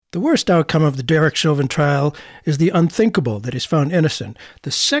The worst outcome of the Derek Chauvin trial is the unthinkable, that he's found innocent.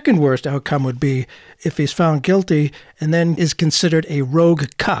 The second worst outcome would be if he's found guilty and then is considered a rogue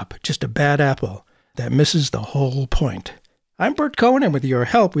cop, just a bad apple. That misses the whole point. I'm Bert Cohen, and with your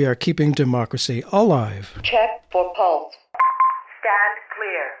help, we are keeping democracy alive. Check for pulse. Stand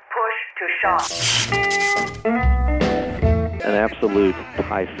clear. Push to shot. An absolute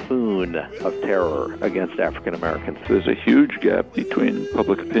typhoon of terror against African Americans. There's a huge gap between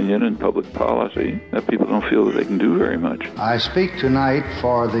public opinion and public policy that people don't feel that they can do very much. I speak tonight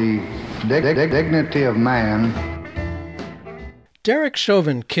for the dignity of man. Derek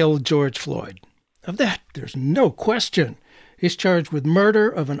Chauvin killed George Floyd. Of that, there's no question. He's charged with murder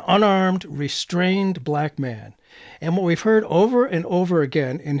of an unarmed, restrained black man. And what we've heard over and over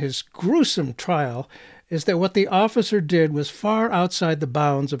again in his gruesome trial is that what the officer did was far outside the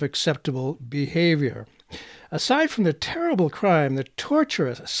bounds of acceptable behavior. Aside from the terrible crime, the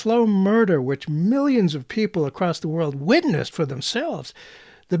torturous, slow murder which millions of people across the world witnessed for themselves,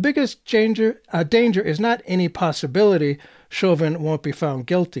 the biggest danger is not any possibility Chauvin won't be found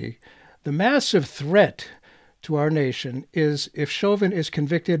guilty. The massive threat to our nation is if Chauvin is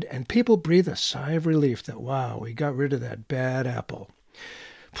convicted and people breathe a sigh of relief that, wow, we got rid of that bad apple.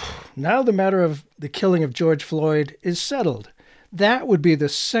 Now the matter of the killing of George Floyd is settled. That would be the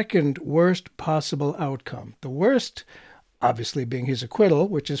second worst possible outcome. The worst, obviously, being his acquittal,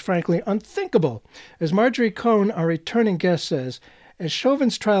 which is frankly unthinkable. As Marjorie Cohn, our returning guest, says, as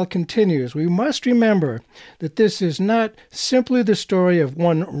Chauvin's trial continues, we must remember that this is not simply the story of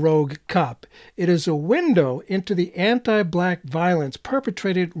one rogue cop. It is a window into the anti-black violence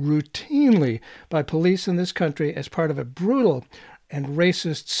perpetrated routinely by police in this country as part of a brutal and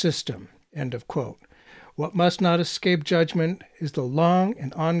racist system, end of quote. What must not escape judgment is the long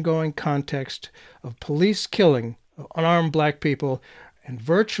and ongoing context of police killing of unarmed black people and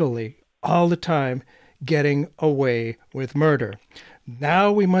virtually all the time getting away with murder.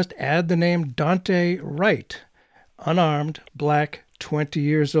 Now we must add the name Dante Wright, unarmed, black, 20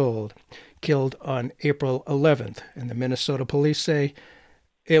 years old, killed on April 11th, and the Minnesota police say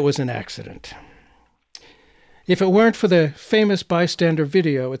it was an accident. If it weren't for the famous bystander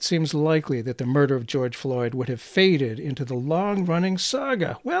video, it seems likely that the murder of George Floyd would have faded into the long-running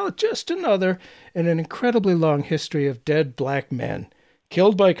saga. Well, just another in an incredibly long history of dead black men,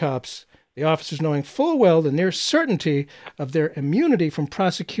 killed by cops, the officers knowing full well the near certainty of their immunity from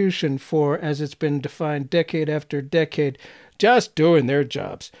prosecution for, as it's been defined decade after decade, just doing their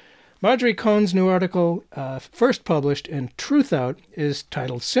jobs. Marjorie Cohn's new article, first published in Truth Out, is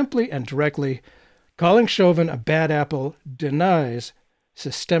titled simply and directly, Calling Chauvin a Bad Apple Denies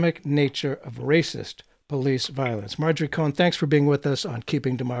Systemic Nature of Racist Police Violence. Marjorie Cohn, thanks for being with us on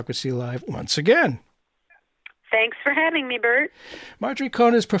Keeping Democracy Alive once again. Thanks for having me, Bert. Marjorie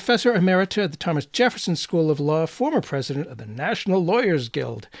Cohn is Professor Emerita at the Thomas Jefferson School of Law, former president of the National Lawyers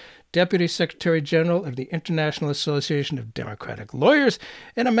Guild, Deputy Secretary General of the International Association of Democratic Lawyers,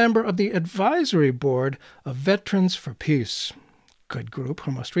 and a member of the Advisory Board of Veterans for Peace. Good group.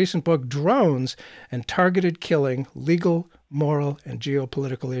 Her most recent book, Drones and Targeted Killing, Legal, Moral, and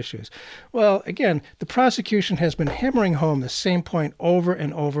Geopolitical Issues. Well, again, the prosecution has been hammering home the same point over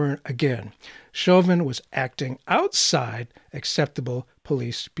and over again. Chauvin was acting outside acceptable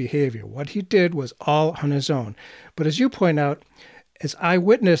police behavior. What he did was all on his own. But as you point out, as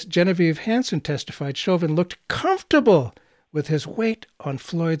eyewitness Genevieve Hansen testified, Chauvin looked comfortable with his weight on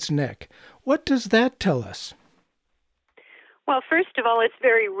Floyd's neck. What does that tell us? Well, first of all, it's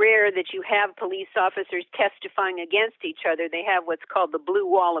very rare that you have police officers testifying against each other. They have what's called the blue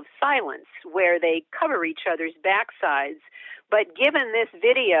wall of silence, where they cover each other's backsides. But given this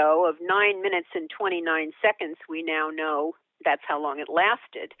video of 9 minutes and 29 seconds, we now know that's how long it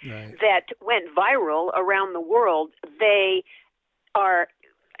lasted, right, that went viral around the world, they are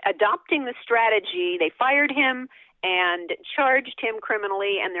adopting the strategy. They fired him and charged him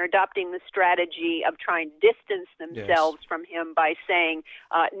criminally, and they're adopting the strategy of trying to distance themselves from him by saying,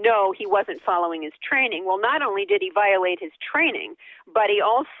 no, he wasn't following his training. Well, not only did he violate his training, but he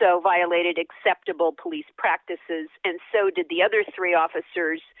also violated acceptable police practices, and so did the other three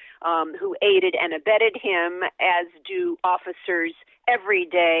officers who aided and abetted him, as do officers every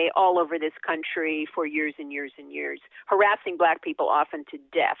day all over this country for years and years and years, harassing black people often to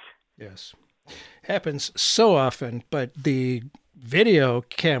death. Yes. Happens so often, but the video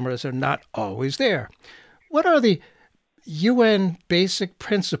cameras are not always there. What are the UN basic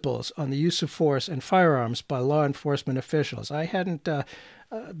principles on the use of force and firearms by law enforcement officials? I hadn't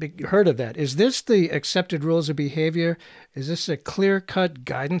heard of that. Is this the accepted rules of behavior? Is this a clear-cut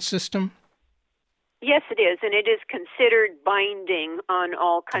guidance system? Yes, it is, and it is considered binding on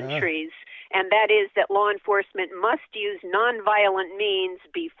all countries, and that is that law enforcement must use nonviolent means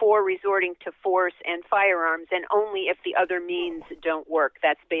before resorting to force and firearms, and only if the other means don't work.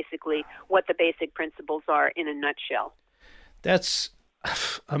 That's basically what the basic principles are in a nutshell. That's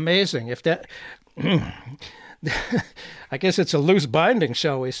amazing. If that, I guess it's a loose binding,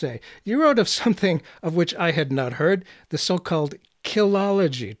 shall we say. You wrote of something of which I had not heard, the so-called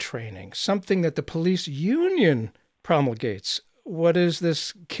killology training, something that the police union promulgates. What is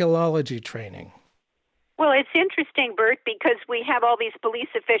this killology training? Well, it's interesting, Bert, because we have all these police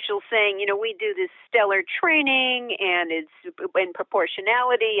officials saying, we do this stellar training and it's in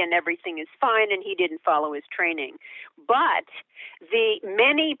proportionality and everything is fine, and he didn't follow his training. But the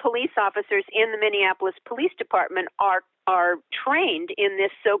many police officers in the Minneapolis Police Department are trained in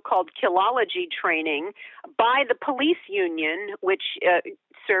this so-called killology training by the police union, which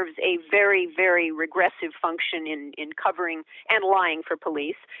serves a very, very regressive function in covering and lying for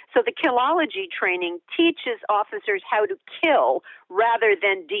police. So the killology training teaches officers how to kill rather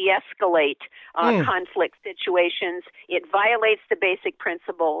than de-escalate conflict situations. It violates the basic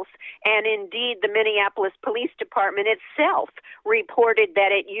principles. And indeed, the Minneapolis Police Department itself reported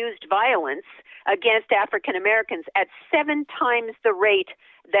that it used violence against African Americans at 7 times the rate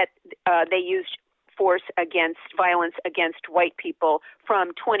that they used violence against white people from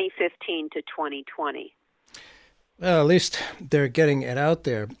 2015 to 2020. Well, at least they're getting it out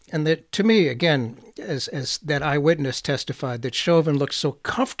there. And that, to me, again, as that eyewitness testified, that Chauvin looked so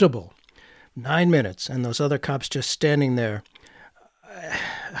comfortable, 9 minutes, and those other cops just standing there.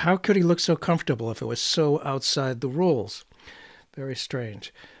 How could he look so comfortable if it was so outside the rules? Very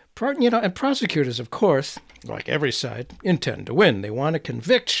strange. And prosecutors, of course, like every side, intend to win. They want to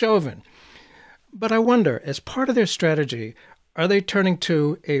convict Chauvin. But I wonder, as part of their strategy, are they turning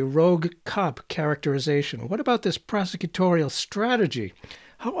to a rogue cop characterization? What about this prosecutorial strategy?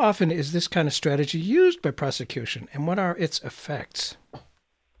 How often is this kind of strategy used by prosecution, and what are its effects?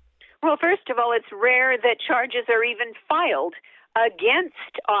 Well, first of all, it's rare that charges are even filed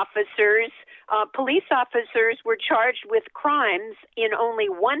against officers. Police officers were charged with crimes in only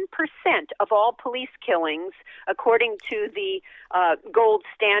 1% of all police killings, according to the gold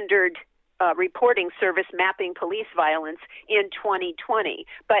standard reporting service mapping police violence in 2020.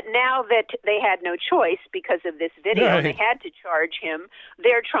 But now that they had no choice because of this video, right, they had to charge him.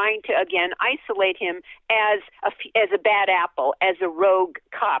 They're trying to, again, isolate him as a bad apple, as a rogue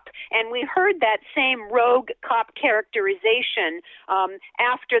cop. And we heard that same rogue cop characterization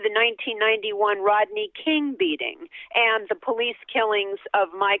after the 1991 Rodney King beating and the police killings of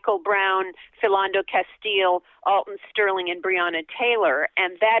Michael Brown, Philando Castile, Alton Sterling, and Breonna Taylor.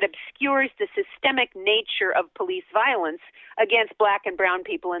 And that obscures the systemic nature of police violence against black and brown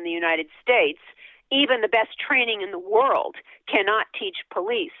people in the United States. Even the best training in the world cannot teach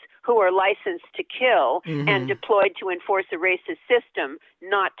police, who are licensed to kill and deployed to enforce a racist system,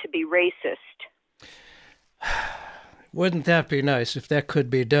 not to be racist. Wouldn't that be nice if that could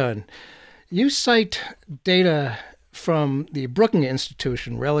be done? You cite data from the Brookings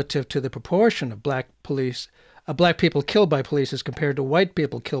Institution relative to the proportion of black people killed by police as compared to white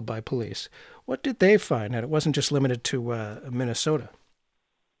people killed by police. What did they find? And it wasn't just limited to Minnesota.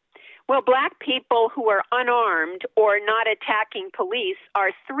 Well, black people who are unarmed or not attacking police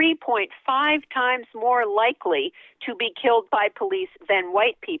are 3.5 times more likely to be killed by police than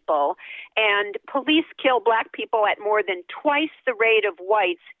white people. And police kill black people at more than twice the rate of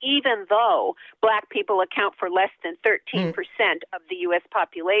whites, even though black people account for less than 13% of the U.S.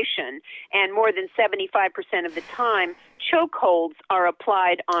 population. And more than 75% of the time, chokeholds are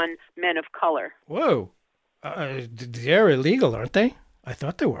applied on men of color. Whoa. They're illegal, aren't they? I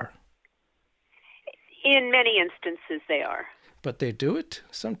thought they were. In many instances, they are. But they do it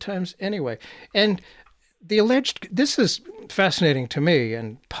sometimes anyway. And this is fascinating to me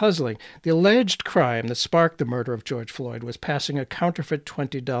and puzzling. The alleged crime that sparked the murder of George Floyd was passing a counterfeit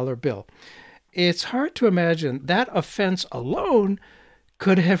 $20 bill. It's hard to imagine that offense alone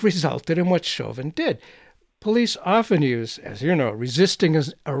could have resulted in what Chauvin did. Police often use, as you know, resisting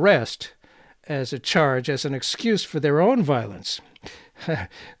arrest as a charge, as an excuse for their own violence.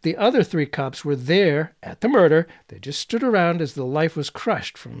 The other 3 cops were there at the murder. They just stood around as the life was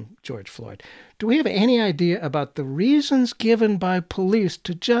crushed from George Floyd. Do we have any idea about the reasons given by police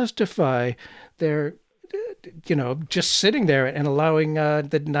to justify their, just sitting there and allowing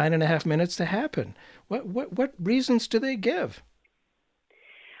the 9.5 minutes to happen? What reasons do they give?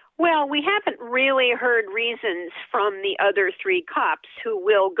 Well, we haven't really heard reasons from the other three cops who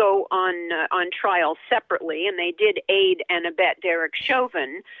will go on trial separately, and they did aid and abet Derek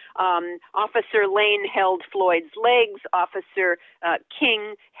Chauvin. Officer Lane held Floyd's legs. Officer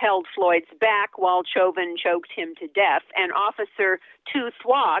King held Floyd's back while Chauvin choked him to death. And Officer Tu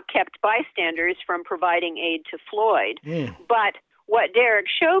Thua kept bystanders from providing aid to Floyd. But what Derek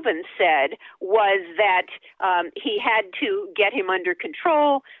Chauvin said was that he had to get him under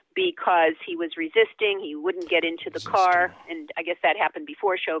control because he was resisting. He wouldn't get into the car, and I guess that happened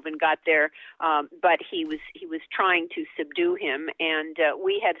before Chauvin got there. But he was trying to subdue him, and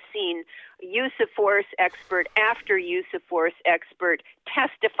we have seen use of force expert after use of force expert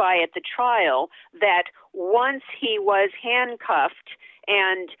testify at the trial that once he was handcuffed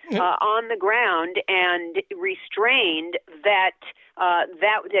and on the ground and restrained, that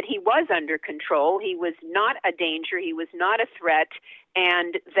he was under control. He was not a danger. He was not a threat.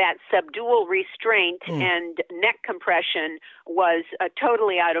 And that subdual restraint and neck compression was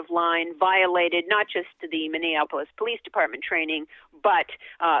totally out of line, violated not just the Minneapolis Police Department training, but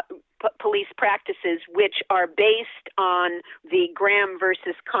police practices which are based on the Graham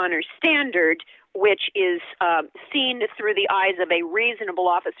versus Connor standard, which is seen through the eyes of a reasonable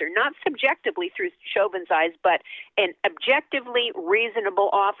officer, not subjectively through Chauvin's eyes, but an objectively reasonable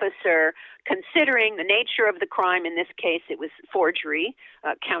officer considering the nature of the crime. In this case, it was forgery,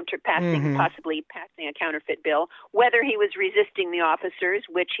 possibly passing a counterfeit bill, whether he was resisting the officers,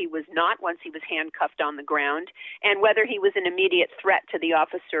 which he was not once he was handcuffed on the ground, and whether he was an immediate threat to the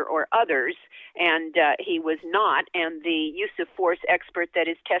officer or others, and he was not. And the use of force expert that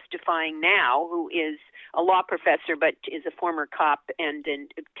is testifying now, who is a law professor but is a former cop and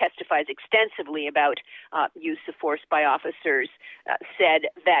testifies extensively about use of force by officers, said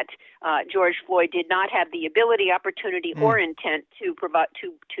that George Floyd did not have the ability, opportunity, or intent to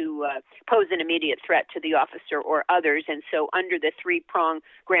pose an immediate threat to the officer or others. And so under the three-prong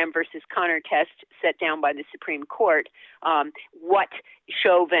Graham versus Connor test set down by the Supreme Court, what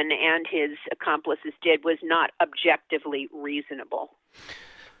Chauvin and his accomplices did was not objectively reasonable.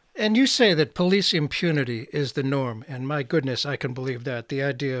 And you say that police impunity is the norm, and my goodness, I can believe that. The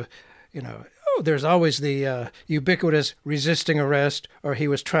idea, there's always the ubiquitous resisting arrest, or he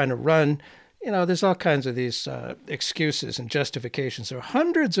was trying to run. There's all kinds of these excuses and justifications. There are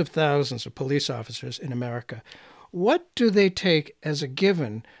hundreds of thousands of police officers in America. What do they take as a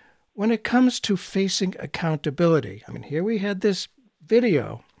given when it comes to facing accountability? I mean, here we had this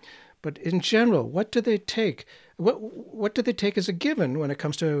video, but in general, what do they take? What do they take as a given when it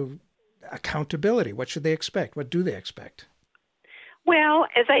comes to accountability? What should they expect? What do they expect? Well,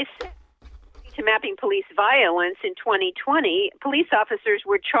 as I said, to mapping police violence in 2020, police officers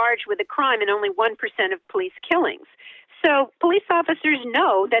were charged with a crime in only 1% of police killings. So police officers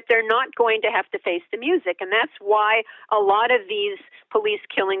know that they're not going to have to face the music, and that's why a lot of these police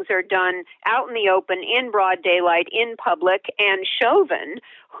killings are done out in the open, in broad daylight, in public. And Chauvin,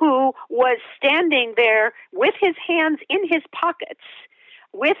 who was standing there with his hands in his pockets,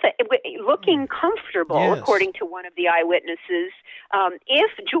 looking comfortable, yes, according to one of the eyewitnesses.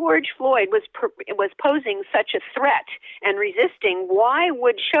 If George Floyd was posing such a threat and resisting, why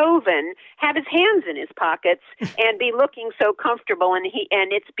would Chauvin have his hands in his pockets and be looking so comfortable? And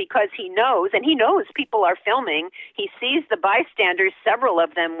it's because he knows people are filming. He sees the bystanders, several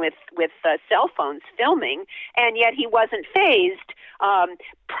of them with cell phones filming, and yet he wasn't fazed.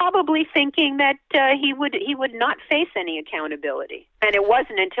 Probably thinking that he would not face any accountability. And it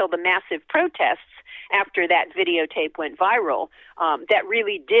wasn't until the massive protests after that videotape went viral that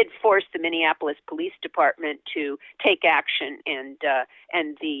really did force the Minneapolis Police Department to take action and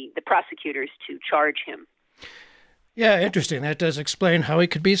the prosecutors to charge him. Yeah, interesting. That does explain how he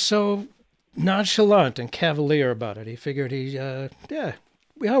could be so nonchalant and cavalier about it. He figured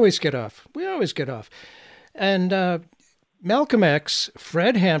we always get off. And Malcolm X,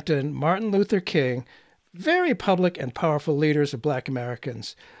 Fred Hampton, Martin Luther King, very public and powerful leaders of Black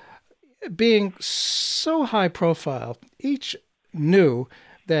Americans, being so high profile, each knew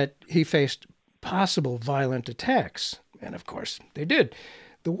that he faced possible violent attacks. And of course, they did.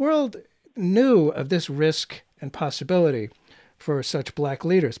 The world knew of this risk and possibility for such Black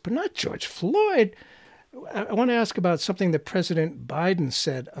leaders, but not George Floyd. I want to ask about something that President Biden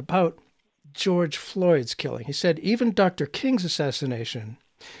said about George Floyd's killing. He said even Dr. King's assassination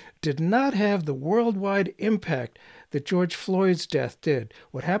did not have the worldwide impact that George Floyd's death did.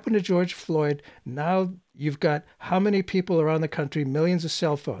 What happened to George Floyd, now you've got how many people around the country, millions of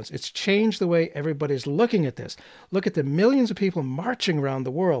cell phones. It's changed the way everybody's looking at this. Look at the millions of people marching around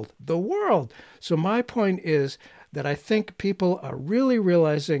the world. So my point is that I think people are really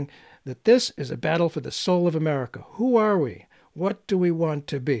realizing that this is a battle for the soul of America. Who are we? What do we want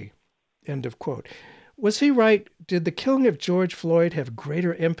to be? End of quote. Was he right? Did the killing of George Floyd have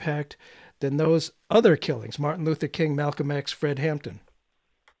greater impact than those other killings, Martin Luther King, Malcolm X, Fred Hampton?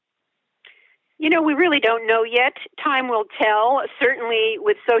 You know, we really don't know yet. Time will tell. Certainly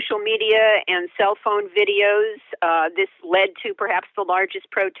with social media and cell phone videos, this led to perhaps the largest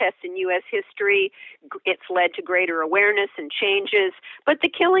protest in U.S. history. It's led to greater awareness and changes. But the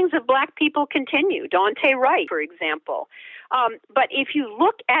killings of black people continue. Daunte Wright, for example. But if you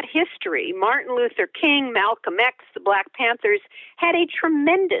look at history, Martin Luther King, Malcolm X, the Black Panthers had a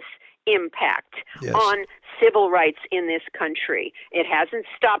tremendous impact on civil rights in this country. It hasn't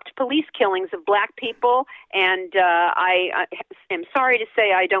stopped police killings of black people, and I am sorry to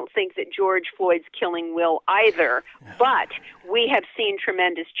say I don't think that George Floyd's killing will either, but we have seen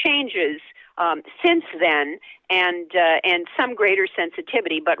tremendous changes since then, and some greater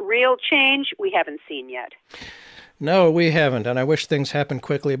sensitivity, but real change we haven't seen yet. No, we haven't, and I wish things happened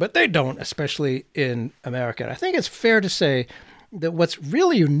quickly, but they don't, especially in America. I think it's fair to say that what's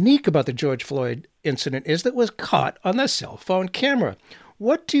really unique about the George Floyd incident is that it was caught on the cell phone camera.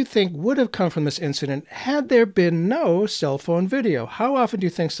 What do you think would have come from this incident had there been no cell phone video? How often do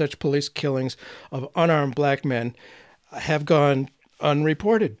you think such police killings of unarmed black men have gone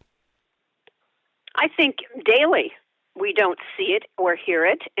unreported? I think daily. We don't see it or hear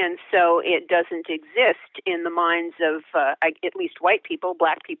it, and so it doesn't exist in the minds of at least white people.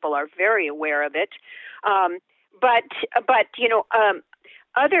 Black people are very aware of it. But you know,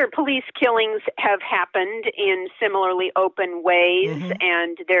 other police killings have happened in similarly open ways,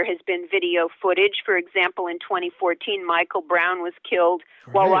 and there has been video footage. For example, in 2014, Michael Brown was killed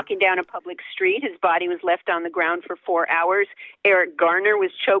while walking down a public street. His body was left on the ground for 4 hours. Eric Garner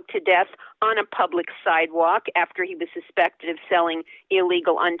was choked to death on a public sidewalk after he was suspected of selling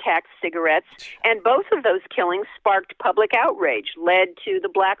illegal untaxed cigarettes. And both of those killings sparked public outrage, led to the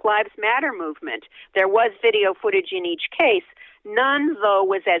Black Lives Matter movement. There was video footage in each case. None, though,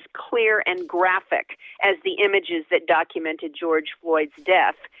 was as clear and graphic as the images that documented George Floyd's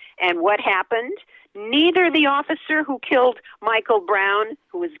death. And what happened? Neither the officer who killed Michael Brown,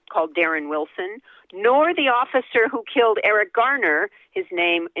 who was called Darren Wilson, nor the officer who killed Eric Garner, his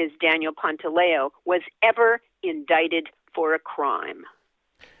name is Daniel Pantaleo, was ever indicted for a crime.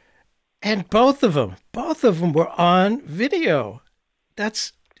 And both of them were on video.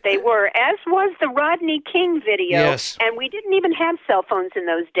 They were, as was the Rodney King video. Yes. And we didn't even have cell phones in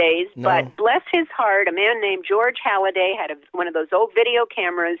those days, but bless his heart, a man named George Halliday had one of those old video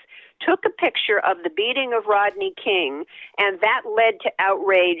cameras, took a picture of the beating of Rodney King, and that led to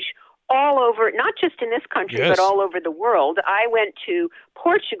outrage all over, not just in this country, but all over the world. I went to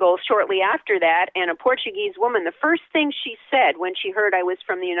Portugal shortly after that, and a Portuguese woman, the first thing she said when she heard I was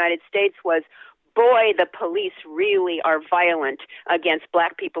from the United States was, "Boy, the police really are violent against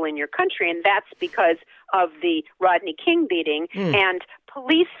black people in your country," and that's because of the Rodney King beating. And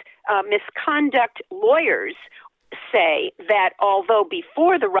police misconduct lawyers say that although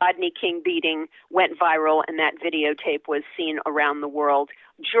before the Rodney King beating went viral and that videotape was seen around the world,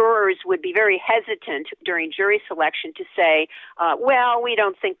 jurors would be very hesitant during jury selection to say, well, we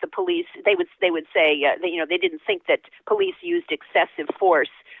don't think the police, they would say, they didn't think that police used excessive force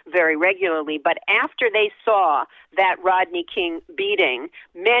very regularly. But after they saw that Rodney King beating,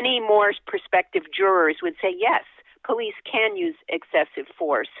 many more prospective jurors would say, yes, police can use excessive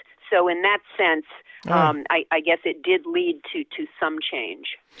force. So in that sense, I guess it did lead to some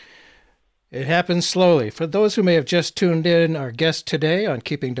change. It happens slowly. For those who may have just tuned in, our guest today on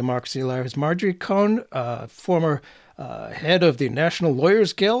Keeping Democracy Alive is Marjorie Cohn, former head of the National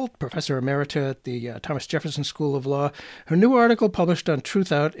Lawyers Guild, professor emerita at the Thomas Jefferson School of Law. Her new article published on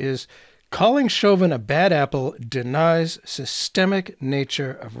Truth Out is Calling Chauvin a Bad Apple Denies Systemic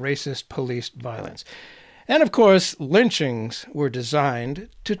Nature of Racist Police Violence. And of course, lynchings were designed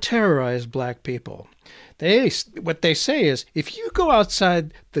to terrorize black people. What they say is, if you go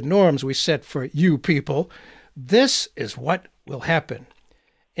outside the norms we set for you people, this is what will happen.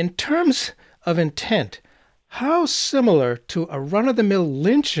 In terms of intent, how similar to a run-of-the-mill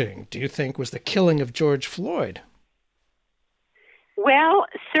lynching do you think was the killing of George Floyd? Well,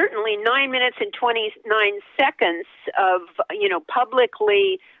 certainly 9 minutes and 29 seconds of,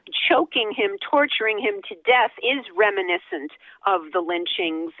 publicly choking him, torturing him to death is reminiscent of the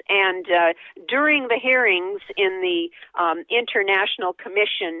lynchings. And during the hearings in the International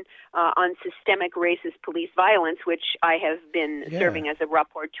Commission on Systemic Racist Police Violence, which I have been serving as a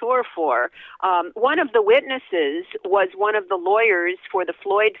rapporteur for, one of the witnesses was one of the lawyers for the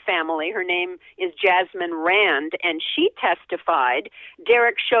Floyd family. Her name is Jasmine Rand, and she testified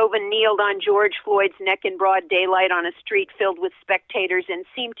Derek Chauvin kneeled on George Floyd's neck in broad daylight on a street filled with spectators and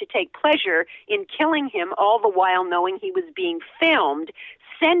seemed to take pleasure in killing him, all the while knowing he was being filmed,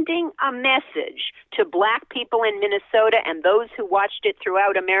 sending a message to black people in Minnesota and those who watched it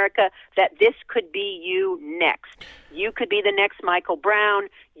throughout America that this could be you next. You could be the next Michael Brown.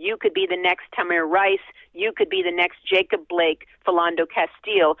 You could be the next Tamir Rice. You could be the next Jacob Blake, Philando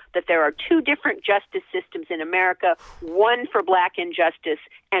Castile, that there are two different justice systems in America, one for black injustice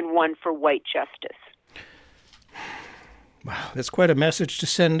and one for white justice. Wow, that's quite a message to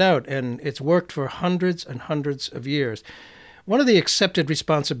send out, and it's worked for hundreds and hundreds of years. One of the accepted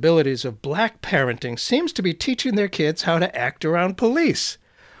responsibilities of black parenting seems to be teaching their kids how to act around police.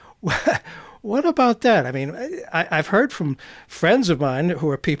 What about that? I mean, I've heard from friends of mine who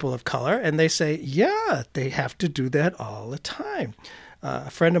are people of color, and they say, yeah, they have to do that all the time. A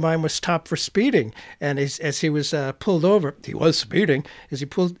friend of mine was stopped for speeding, and as he was pulled over, he was speeding. He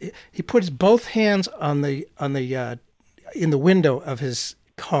put his both hands on the in the window of his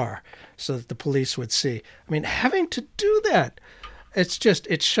car so that the police would see. I mean, having to do that,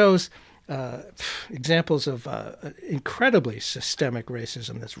 it shows examples of incredibly systemic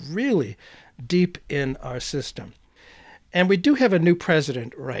racism that's really deep in our system. And we do have a new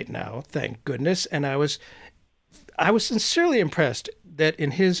president right now, thank goodness. And I was sincerely impressed that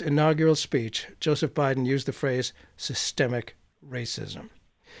in his inaugural speech, Joseph Biden used the phrase systemic racism.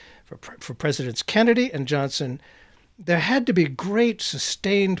 For Presidents Kennedy and Johnson, there had to be great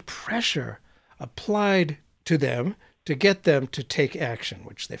sustained pressure applied to them to get them to take action,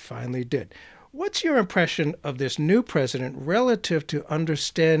 which they finally did. What's your impression of this new president relative to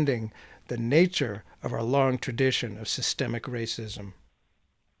understanding the nature of our long tradition of systemic racism?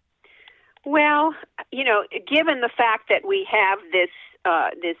 Well, given the fact that we have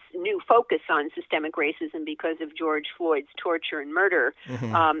this new focus on systemic racism because of George Floyd's torture and murder,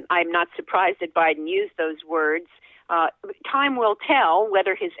 I'm not surprised that Biden used those words. Time will tell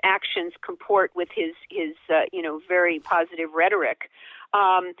whether his actions comport with his very positive rhetoric.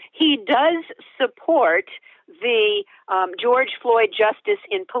 He does support the George Floyd Justice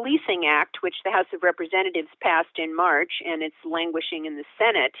in Policing Act, which the House of Representatives passed in March, and it's languishing in the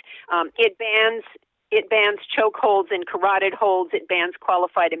Senate. It bans chokeholds and carotid holds. It bans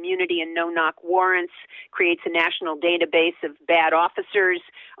qualified immunity and no-knock warrants, creates a national database of bad officers,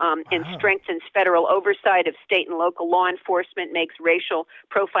 and strengthens federal oversight of state and local law enforcement, makes racial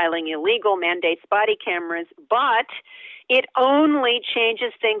profiling illegal, mandates body cameras, but it only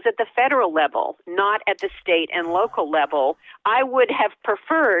changes things at the federal level, not at the state and local level. I would have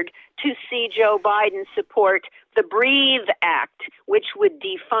preferred to see Joe Biden support the Breathe Act, which would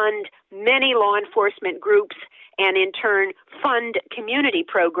defund many law enforcement groups and in turn fund community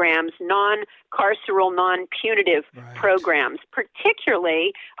programs, non-carceral, non-punitive programs,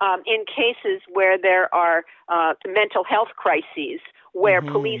 particularly in cases where there are mental health crises, where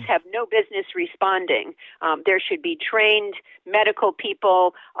police have no business responding. There should be trained medical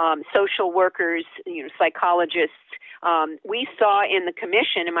people, social workers, psychologists. We saw in the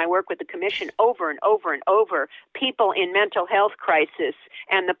commission, in my work with the commission, over and over and over, people in mental health crisis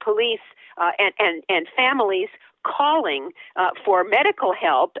and the police and families calling for medical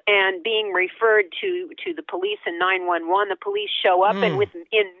help and being referred to the police and 911. The police show up, and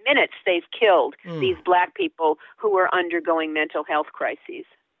in minutes they've killed these black people who are undergoing mental health crises.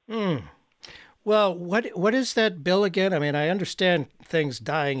 Well, what is that bill again? I mean, I understand things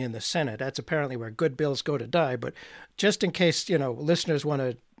dying in the Senate. That's apparently where good bills go to die. But just in case listeners want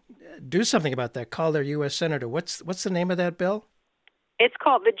to do something about that, call their U.S. senator. What's the name of that bill? It's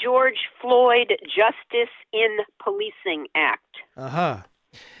called the George Floyd Justice in Policing Act.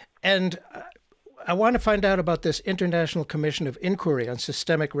 And I want to find out about this International Commission of Inquiry on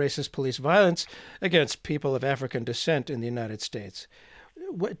Systemic Racist Police Violence against people of African descent in the United States.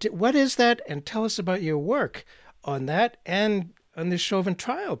 What is that? And tell us about your work on that and on the Chauvin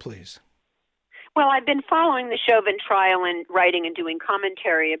trial, please. Well, I've been following the Chauvin trial and writing and doing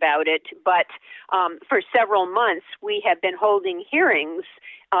commentary about it, but for several months we have been holding hearings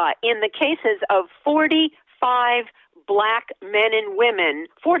in the cases of 45 black men and women,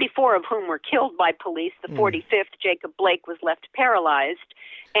 44 of whom were killed by police. The 45th, Jacob Blake, was left paralyzed.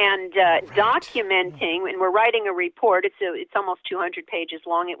 And documenting, and we're writing a report. It's almost 200 pages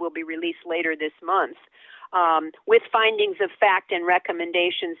long. It will be released later this month. With findings of fact and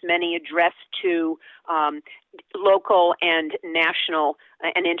recommendations, many addressed to local and national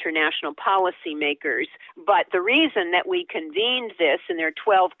and international policymakers. But the reason that we convened this, and there are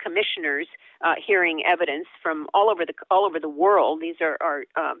 12 commissioners hearing evidence from all over the world. These are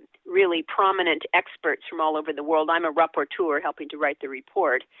really prominent experts from all over the world. I'm a rapporteur helping to write the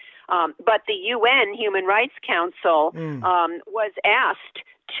report. But the UN Human Rights Council was asked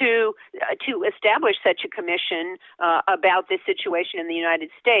to establish such a commission about this situation in the United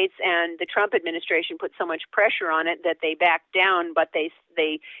States, and the Trump administration put so much pressure on it that they backed down. But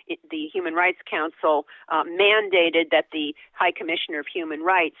the Human Rights Council mandated that the High Commissioner of Human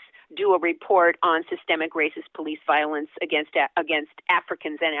Rights do a report on systemic racist police violence against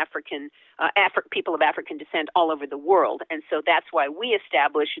Africans and people of African descent all over the world. And so that's why we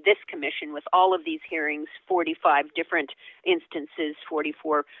established this commission with all of these hearings, 45 different instances,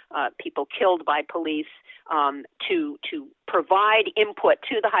 44 people killed by police, to provide input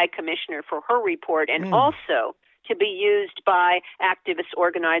to the High Commissioner for her report, and also to be used by activists,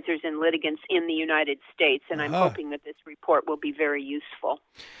 organizers, and litigants in the United States. And I'm hoping that this report will be very useful.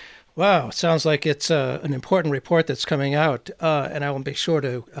 Wow, sounds like it's an important report that's coming out, and I will be sure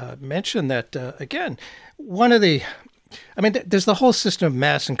to mention that, again, there's the whole system of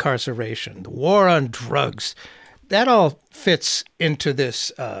mass incarceration, the war on drugs. That all fits into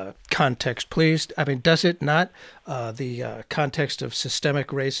this context, please. I mean, does it not? The context of systemic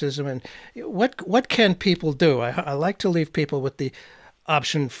racism, and what can people do? I like to leave people with the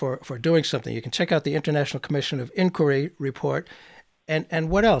option for doing something. You can check out the International Commission of Inquiry report. And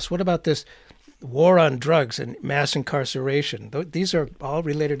what else? What about this war on drugs and mass incarceration? These are all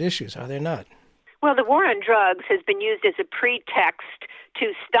related issues, are they not? Well, the war on drugs has been used as a pretext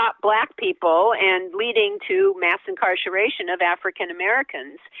to stop black people and leading to mass incarceration of African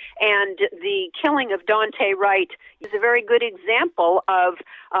Americans. And the killing of Daunte Wright is a very good example of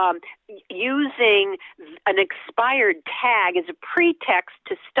using an expired tag as a pretext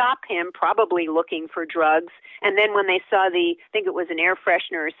to stop him, probably looking for drugs. And then when they saw I think it was an air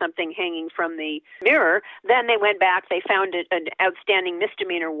freshener or something hanging from the mirror, then they went back, they found an outstanding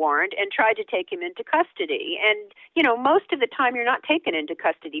misdemeanor warrant and tried to take him into custody. And, most of the time you're not taken into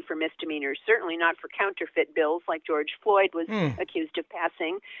custody for misdemeanors, certainly not for counterfeit bills like George Floyd was accused of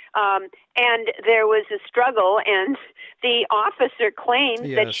passing. And there was a struggle, and the officer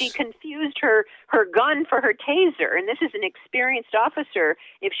claimed that she confused her gun for her taser. And this is an experienced officer.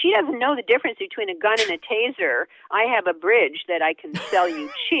 If she doesn't know the difference between a gun and a taser, I have a bridge that I can sell you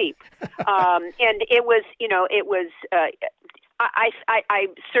cheap. And it was, I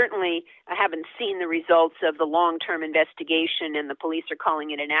certainly haven't seen the results of the long-term investigation, and the police are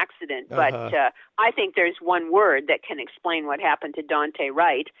calling it an accident. But I think there's one word that can explain what happened to Daunte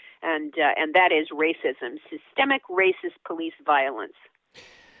Wright, and that is racism, systemic racist police violence.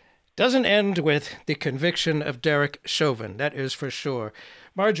 Doesn't end with the conviction of Derek Chauvin, that is for sure.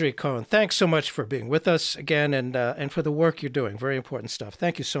 Marjorie Cohen, thanks so much for being with us again, and for the work you're doing. Very important stuff.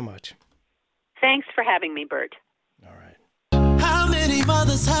 Thank you so much. Thanks for having me, Bert. All right. How many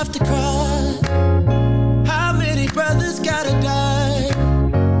mothers have to cry? How many brothers gotta die?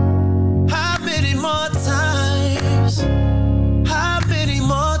 How many more times? How many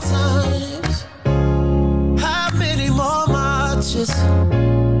more times? How many more marches?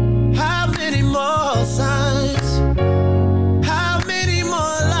 How many more signs? How many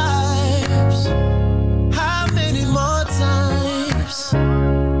more lives? How many more times?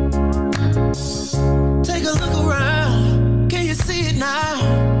 Take a look around. Can you see it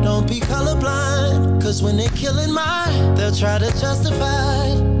now? Don't be colorblind, 'cause when they're killing mine, they'll try to justify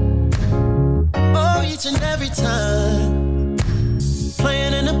it. Oh, each and every time.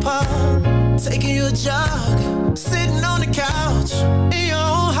 Playing in the park, taking you a jog, sitting on the couch in your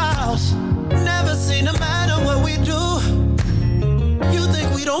own house. Never seem to matter what we do. You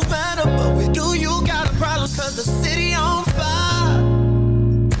think we don't matter, but we do. You got a problem 'cause the city on fire,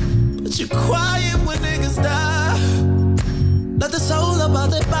 but you're quiet when niggas die. Let the soul about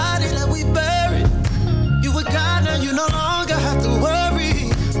that body that we buried. You were God, now you no longer have to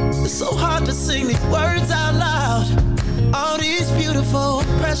worry. It's so hard to sing these words out loud. All these beautiful,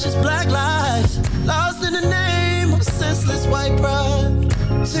 precious black lives, lost in the name of senseless white pride.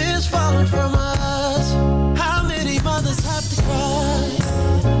 Tears falling from our eyes. How many mothers have to cry?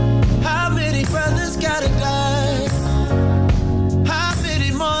 How many brothers gotta die? How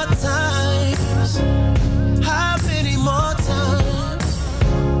many more times? How many more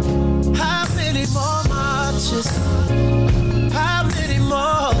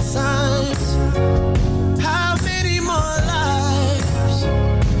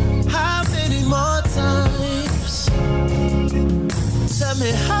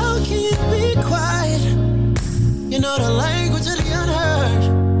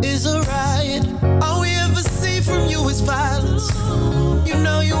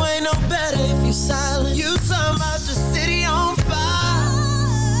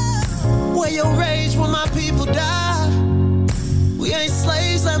your rage when my people die. We ain't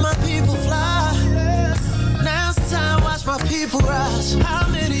slaves, let my people fly. Now it's time, watch my people rise. How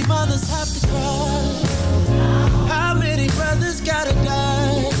many mothers have to cry? How many brothers gotta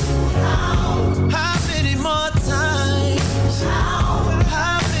die? How many more times?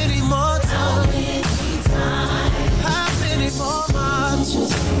 How many more times? How many more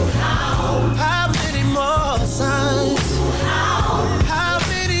marches? How many more signs? How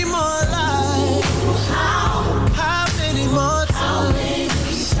many more lives? How many more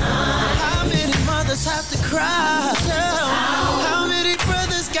times? How many mothers have to cry? Tell me. How many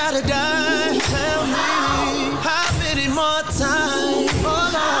brothers gotta die? Tell me. How many more times? Oh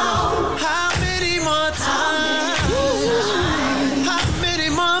Lord. How many more times? How many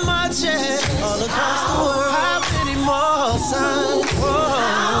more marches all across the world? How many more signs?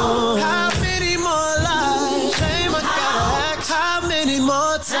 Oh, how many more lives? Shame I gotta ask. How many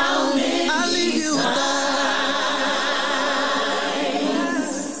more times? I'll leave you with that.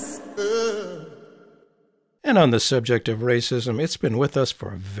 And on the subject of racism, it's been with us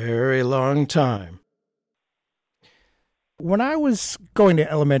for a very long time. When I was going to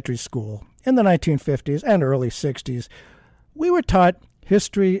elementary school in the 1950s and early 60s, we were taught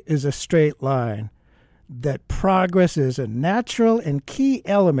history is a straight line, that progress is a natural and key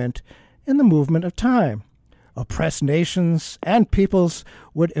element in the movement of time. Oppressed nations and peoples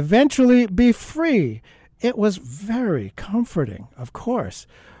would eventually be free. It was very comforting, of course.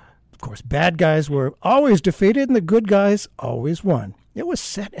 Of course, bad guys were always defeated and the good guys always won. It was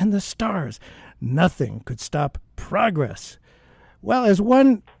set in the stars. Nothing could stop progress. Well, as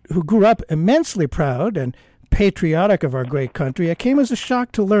one who grew up immensely proud and patriotic of our great country, it came as a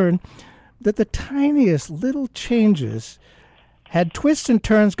shock to learn that the tiniest little changes, had twists and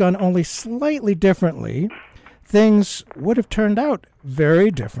turns gone only slightly differently, things would have turned out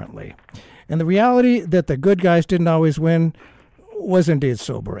very differently. And the reality that the good guys didn't always win was indeed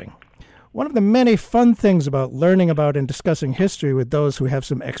sobering. One of the many fun things about learning about and discussing history with those who have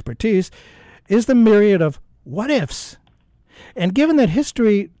some expertise is the myriad of what-ifs. And given that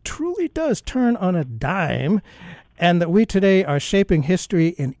history truly does turn on a dime, and that we today are shaping history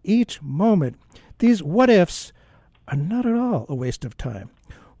in each moment, these what-ifs are not at all a waste of time.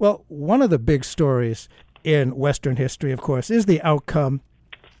 Well, one of the big stories in Western history, of course, is the outcome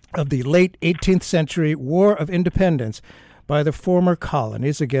of the late 18th century War of Independence by the former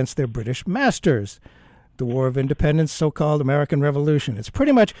colonies against their British masters. The War of Independence, so-called American Revolution. It's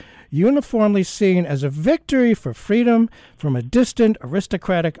pretty much uniformly seen as a victory for freedom from a distant,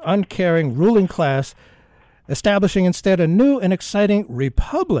 aristocratic, uncaring ruling class, establishing instead a new and exciting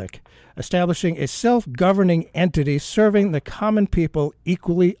republic, establishing a self-governing entity serving the common people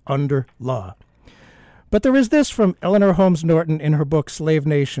equally under law. But there is this from Eleanor Holmes Norton in her book Slave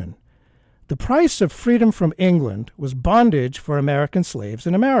Nation. The price of freedom from England was bondage for American slaves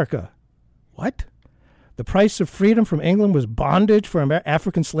in America. What? The price of freedom from England was bondage for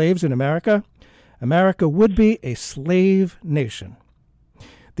African slaves in America? America would be a slave nation.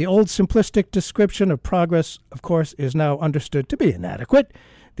 The old simplistic description of progress, of course, is now understood to be inadequate.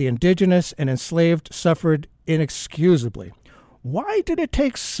 The indigenous and enslaved suffered inexcusably. Why did it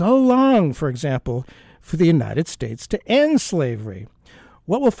take so long, for example, for the United States to end slavery?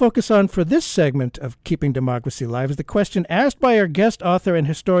 What we'll focus on for this segment of Keeping Democracy Alive is the question asked by our guest author and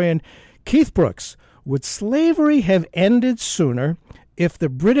historian Keith Brooks. Would slavery have ended sooner if the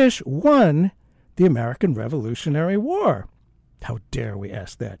British won the American Revolutionary War? How dare we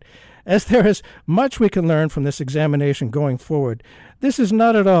ask that? As there is much we can learn from this examination going forward, this is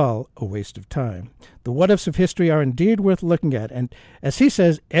not at all a waste of time. The what-ifs of history are indeed worth looking at, and as he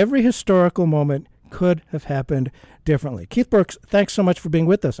says, every historical moment could have happened differently. Keith Brooks, thanks so much for being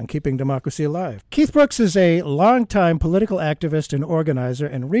with us and Keeping Democracy Alive. Keith Brooks is a longtime political activist and organizer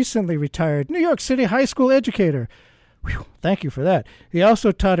and recently retired New York City high school educator. Whew, thank you for that. He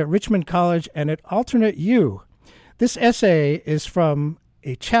also taught at Richmond College and at Alternate U. This essay is from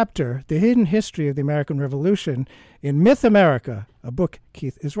a chapter, The Hidden History of the American Revolution, in Myth America, a book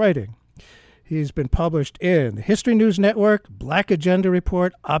Keith is writing. He's been published in the History News Network, Black Agenda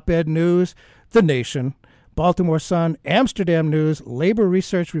Report, Op-Ed News, The Nation, Baltimore Sun, Amsterdam News, Labor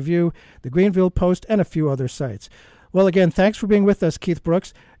Research Review, the Greenville Post, and a few other sites. Well, again, thanks for being with us, Keith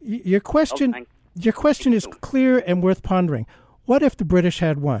Brooks. Your question is clear and worth pondering. What if the British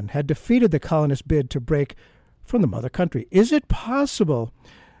had won, had defeated the colonists' bid to break from the mother country? Is it possible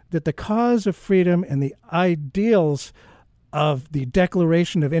that the cause of freedom and the ideals of the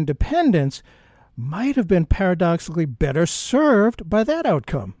Declaration of Independence might have been paradoxically better served by that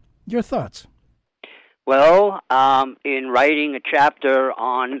outcome? Your thoughts? Well, in writing a chapter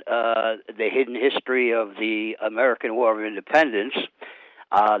on the hidden history of the American War of Independence,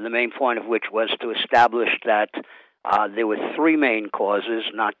 the main point of which was to establish that there were three main causes,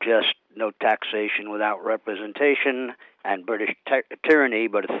 not just no taxation without representation and British tyranny,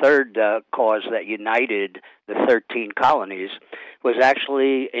 but a third cause that united the 13 colonies was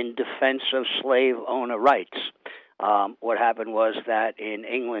actually in defense of slave owner rights. What happened was that in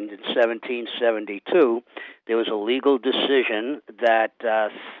England in 1772, there was a legal decision that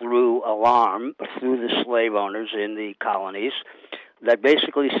threw alarm through the slave owners in the colonies that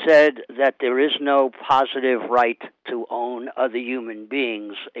basically said that there is no positive right to own other human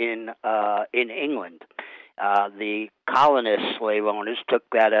beings in England. The colonist slave owners took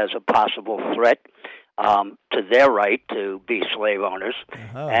that as a possible threat to their right to be slave owners,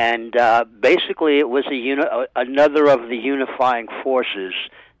 and basically it was another of the unifying forces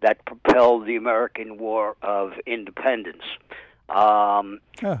that propelled the American War of Independence. Go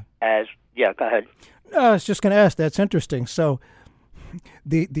ahead. I was just going to ask. That's interesting. So,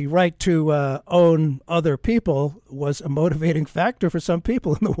 the right to own other people was a motivating factor for some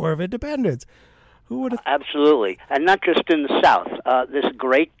people in the War of Independence. Who would have? Absolutely, and not just in the South. This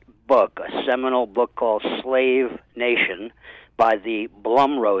great book, a seminal book called Slave Nation by the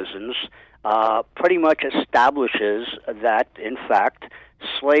Blumrosens, pretty much establishes that, in fact,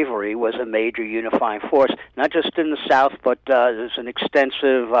 slavery was a major unifying force, not just in the South, but there's an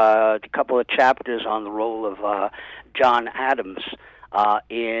extensive couple of chapters on the role of John Adams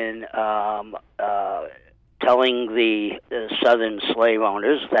in telling the Southern slave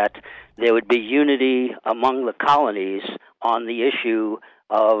owners that there would be unity among the colonies on the issue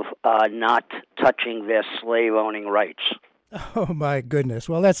of not touching their slave-owning rights. Oh, my goodness.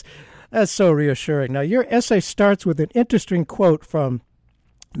 Well, that's so reassuring. Now, your essay starts with an interesting quote from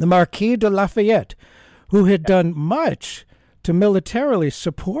the Marquis de Lafayette, who had done much to militarily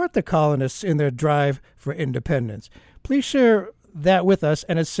support the colonists in their drive for independence. Please share that with us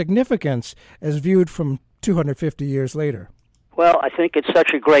and its significance as viewed from 250 years later. Well, I think it's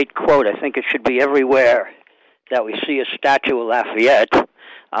such a great quote. I think it should be everywhere that we see a statue of Lafayette.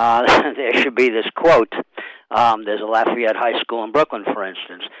 There should be this quote. There's a Lafayette High School in Brooklyn, for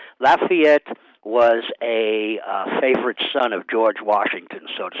instance. Lafayette was a favorite son of George Washington,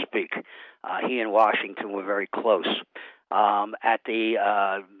 so to speak. He and Washington were very close. At the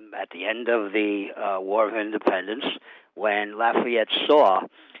end of the War of Independence, when Lafayette saw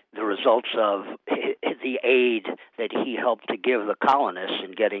the results of the aid that he helped to give the colonists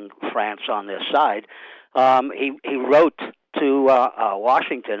in getting France on their side, he wrote to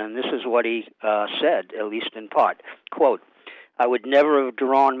Washington, and this is what he said, at least in part, quote, "I would never have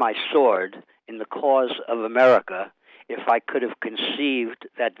drawn my sword in the cause of America if I could have conceived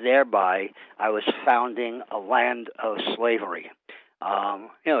that thereby I was founding a land of slavery."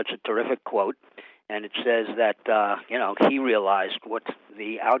 It's a terrific quote, and it says that, he realized what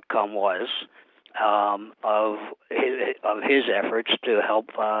the outcome was of his efforts to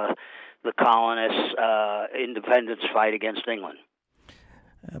help the colonists' independence fight against England.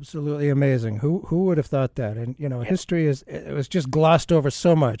 Absolutely amazing. Who would have thought that? And, history it was just glossed over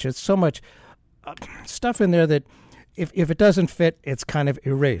so much. It's so much stuff in there that if it doesn't fit, it's kind of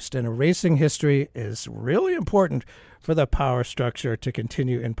erased. And erasing history is really important for the power structure to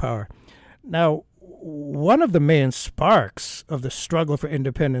continue in power. Now, one of the main sparks of the struggle for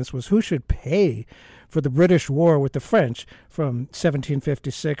independence was who should pay for the British war with the French from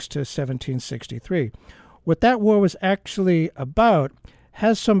 1756 to 1763. What that war was actually about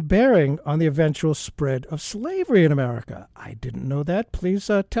has some bearing on the eventual spread of slavery in America. I didn't know that. Please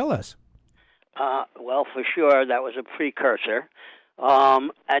tell us. Well, for sure, that was a precursor.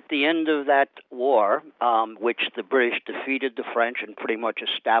 At the end of that war, which the British defeated the French and pretty much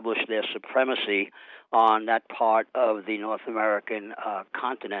established their supremacy on that part of the North American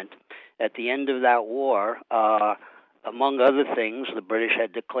continent, at the end of that war, among other things, the British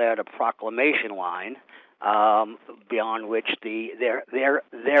had declared a proclamation line beyond which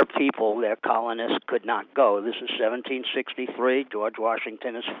their people, their colonists, could not go. This is 1763. George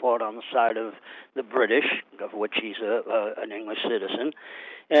Washington has fought on the side of the British, of which he's an English citizen,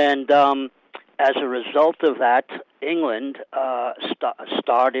 and as a result of that, England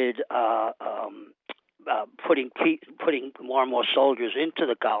started putting more and more soldiers into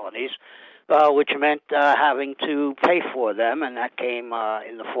the colonies, which meant having to pay for them, and that came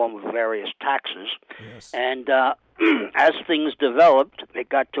in the form of various taxes. Yes. And as things developed, it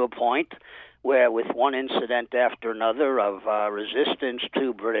got to a point where with one incident after another of resistance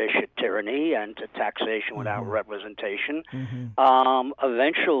to British tyranny and to taxation without representation,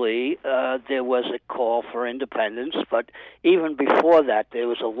 eventually there was a call for independence. But even before that, there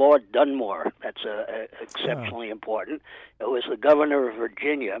was a Lord Dunmore. That's exceptionally important. It was the governor of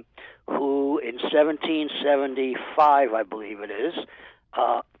Virginia who, in 1775, I believe it is,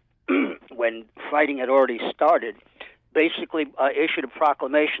 when fighting had already started, basically issued a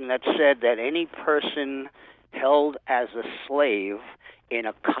proclamation that said that any person held as a slave in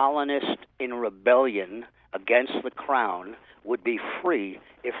a colonist in rebellion against the crown would be free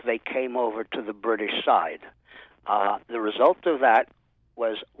if they came over to the British side. The result of that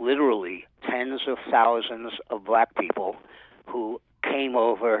was literally tens of thousands of black people who came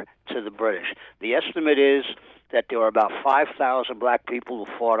over to the British. The estimate is that there were about 5,000 black people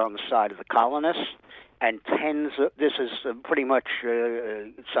who fought on the side of the colonists, and this is pretty much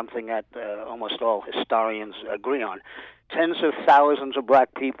something that almost all historians agree on. Tens of thousands of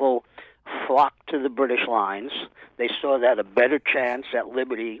black people flocked to the British lines. They saw that a better chance at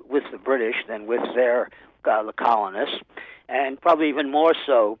liberty with the British than with the colonists, and probably even more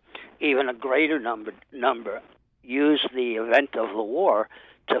so, even a greater number used the event of the war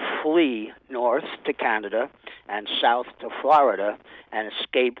to flee north to Canada and south to Florida and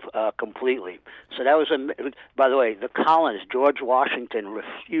escape completely. So that was by the way, the colonists, George Washington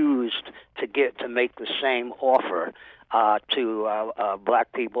refused to make the same offer to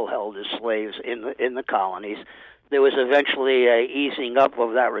black people held as slaves in the colonies. There was eventually a easing up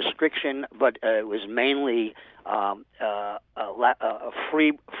of that restriction, but it was mainly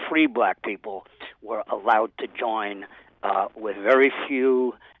free black people were allowed to join, with very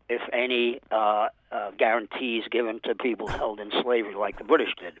few, if any, guarantees given to people held in slavery like the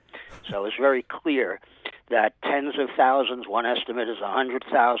British did. So it's very clear that tens of thousands, one estimate is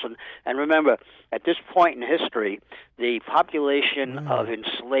 100,000. And remember, at this point in history, the population of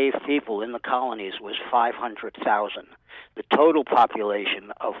enslaved people in the colonies was 500,000. The total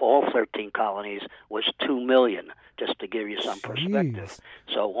population of all 13 colonies was 2 million, just to give you some perspective.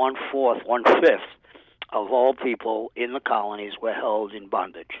 So 1/4, 1/5 of all people in the colonies were held in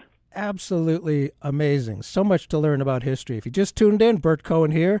bondage. Absolutely amazing. So much to learn about history. If you just tuned in, Bert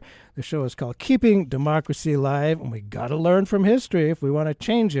Cohen here. The show is called Keeping Democracy Alive, and we got to learn from history if we want to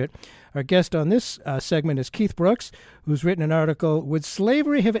change it. Our guest on this segment is Keith Brooks, who's written an article, Would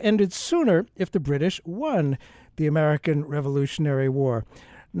Slavery Have Ended Sooner If the British Won the American Revolutionary War?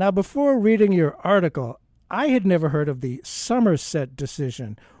 Now, before reading your article, I had never heard of the Somerset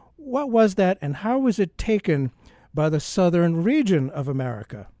decision. What was that, and how was it taken by the southern region of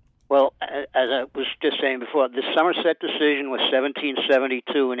America? Well, as I was just saying before, the Somerset decision was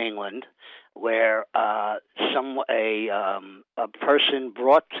 1772 in England, where a person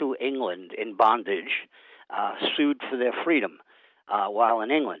brought to England in bondage sued for their freedom while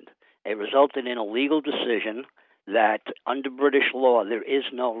in England. It resulted in a legal decision that under British law there is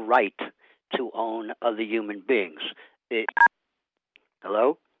no right to own other human beings.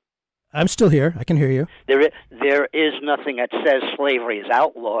 Hello? I'm still here. I can hear you. There is nothing that says slavery is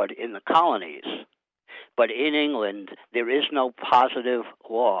outlawed in the colonies. But in England, there is no positive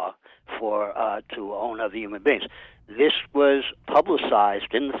law for to own other human beings. This was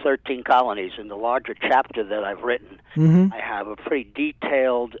publicized in the 13 colonies. In the larger chapter that I've written, I have a pretty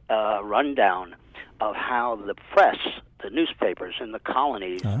detailed rundown of how the press, the newspapers in the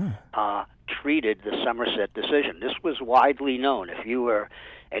colonies, treated the Somerset decision. This was widely known. If you were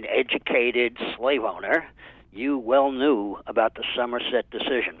an educated slave owner, you well knew about the Somerset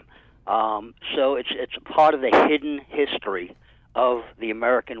decision. So it's a part of the hidden history of the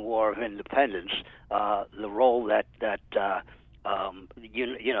American War of Independence, the role that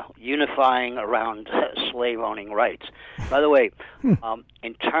unifying around slave owning rights. By the way,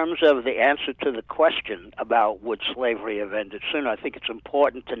 in terms of the answer to the question about would slavery have ended sooner, I think it's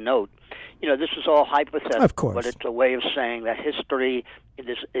important to note, this is all hypothetical, of course, but it's a way of saying that history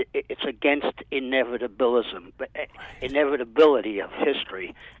it's against inevitability of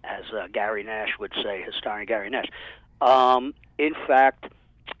history, as Gary Nash would say, historian Gary Nash. In fact,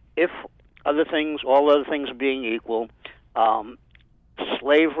 if all other things being equal,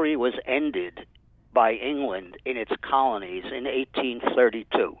 slavery was ended by England in its colonies in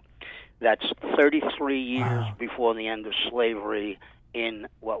 1832. That's 33 years before the end of slavery in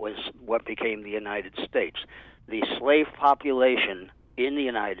what became the United States. The slave population in the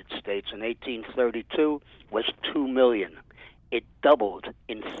United States in 1832 was 2 million. It doubled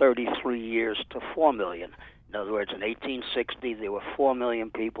in 33 years to 4 million. In other words, in 1860, there were 4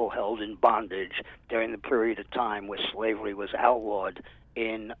 million people held in bondage during the period of time where slavery was outlawed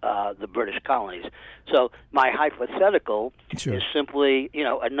in the British colonies. So my hypothetical Sure. is simply,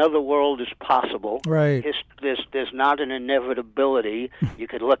 another world is possible. Right. There's not an inevitability. You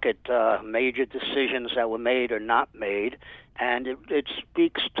could look at major decisions that were made or not made, and it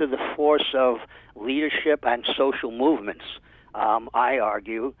speaks to the force of leadership and social movements. I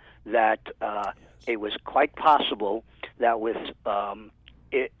argue that it was quite possible that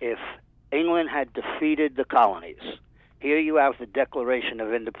if England had defeated the colonies, here you have the Declaration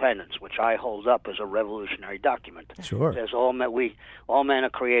of Independence, which I hold up as a revolutionary document. Sure. It says all men are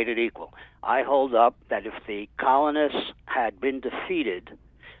created equal. I hold up that if the colonists had been defeated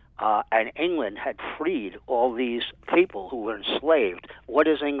and England had freed all these people who were enslaved, what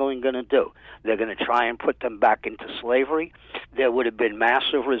is England going to do? They're going to try and put them back into slavery. There would have been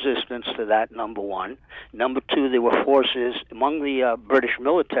massive resistance to that, number one. Number two, there were forces among the British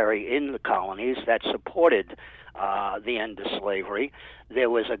military in the colonies that supported the end of slavery. There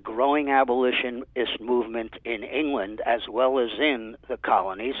was a growing abolitionist movement in England as well as in the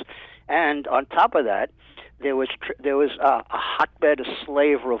colonies. And on top of that, there was a hotbed of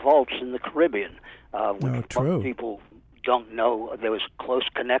slave revolts in the Caribbean. Which true. People don't know. There was close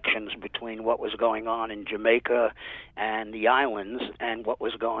connections between what was going on in Jamaica and the islands and what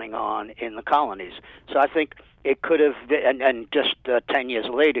was going on in the colonies. So I think it could have been, and just 10 years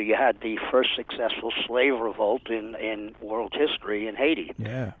later, you had the first successful slave revolt in world history in Haiti.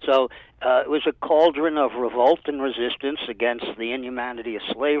 Yeah. So it was a cauldron of revolt and resistance against the inhumanity of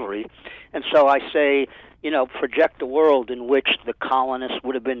slavery. And so I say, project a world in which the colonists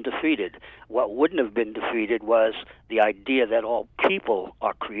would have been defeated. What wouldn't have been defeated was the idea that all people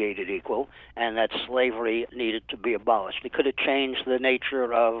are created equal and that slavery needed to be abolished. It could have changed the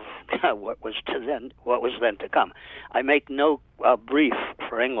nature of what was then to come. I make no brief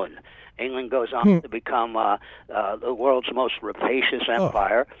for England. England goes on to become the world's most rapacious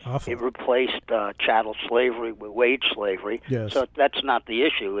empire. Awful. It replaced chattel slavery with wage slavery. Yes. So that's not the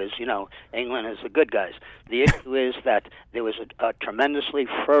issue, England is the good guys. The issue is that there was a tremendously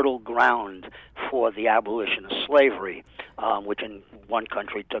fertile ground for the abolition of slavery, which in one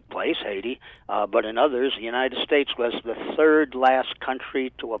country took place, Haiti, but in others, the United States was the third last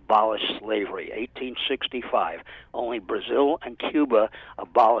country to abolish slavery, 1865. Only Brazil and Cuba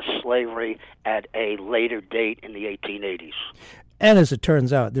abolished slavery at a later date in the 1880s. And as it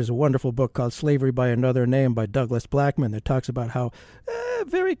turns out, there's a wonderful book called Slavery by Another Name by Douglas Blackman that talks about how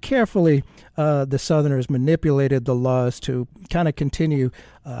very carefully the Southerners manipulated the laws to kind of continue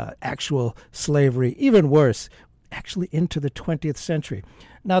actual slavery, even worse, actually into the 20th century.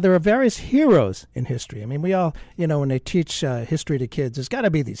 Now, there are various heroes in history. I mean, we all, when they teach history to kids, there's got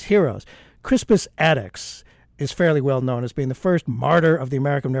to be these heroes. Crispus Attucks is fairly well known as being the first martyr of the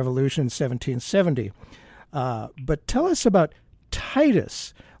American Revolution in 1770. But tell us about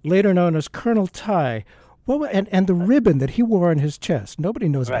Titus, later known as Colonel Ty, and the ribbon that he wore on his chest. Nobody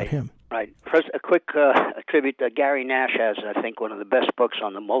knows about him. Right. First, a quick tribute. Gary Nash has, I think, one of the best books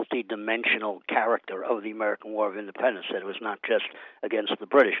on the multi-dimensional character of the American War of Independence. That it was not just against the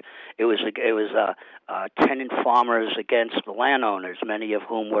British. It was tenant farmers against the landowners, many of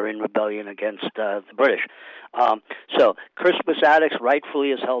whom were in rebellion against the British. So Crispus Attucks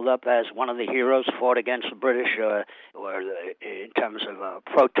rightfully is held up as one of the heroes, fought against the British, or in terms of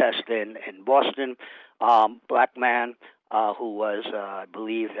protest in Boston. Black man. Who was, I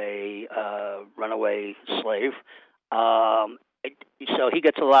believe, a runaway slave. So he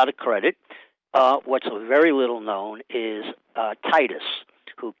gets a lot of credit. What's very little known is Titus,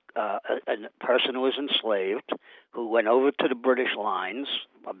 who a person who was enslaved, who went over to the British lines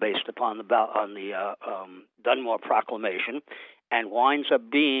based upon the Dunmore Proclamation, and winds up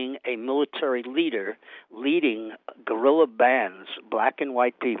being a military leader, leading guerrilla bands, black and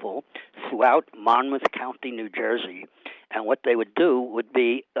white people, throughout Monmouth County, New Jersey. And what they would do would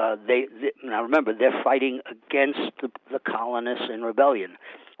be, now remember, they're fighting against the colonists in rebellion.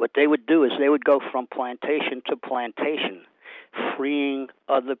 What they would do is they would go from plantation to plantation, freeing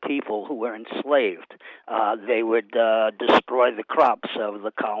other people who were enslaved. They would destroy the crops of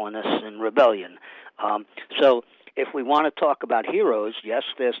the colonists in rebellion. So if we want to talk about heroes, yes,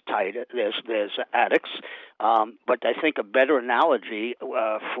 there's Titus, there's Attucks, but I think a better analogy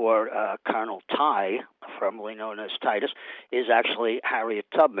for Colonel Ty, formerly known as Titus, is actually Harriet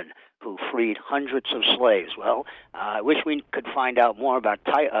Tubman, who freed hundreds of slaves. Well, I wish we could find out more about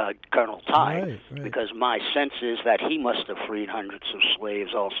Colonel Ty, right. Because my sense is that he must have freed hundreds of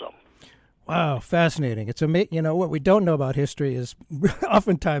slaves also. Wow, fascinating. It's amazing. What we don't know about history is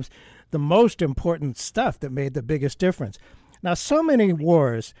oftentimes the most important stuff that made the biggest difference. Now, so many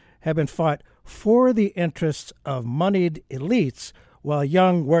wars have been fought for the interests of moneyed elites while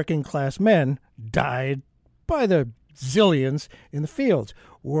young working-class men died by the zillions in the fields.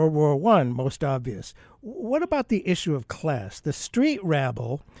 World War I, most obvious. What about the issue of class? The street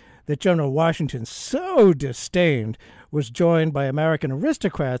rabble that General Washington so disdained was joined by American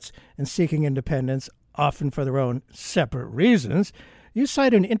aristocrats in seeking independence, often for their own separate reasons. You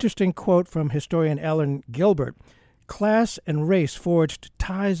cite an interesting quote from historian Ellen Gilbert. Class and race forged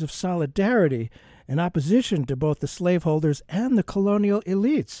ties of solidarity in opposition to both the slaveholders and the colonial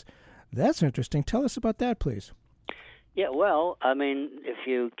elites. That's interesting. Tell us about that, please. Yeah, well, I mean, if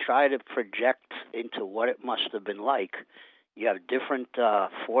you try to project into what it must have been like, you have different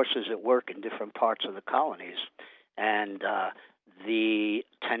forces at work in different parts of the colonies. And the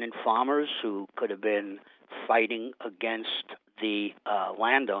tenant farmers who could have been fighting against the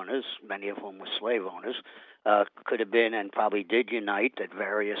landowners, many of whom were slave owners, could have been and probably did unite at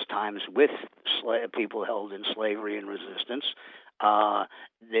various times with people held in slavery and resistance.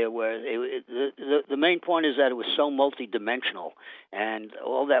 The main point is that it was so multidimensional, and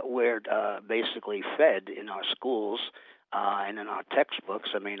all that we're basically fed in our schools and in our textbooks.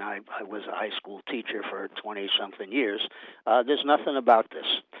 I mean, I was a high school teacher for 20-something years. There's nothing about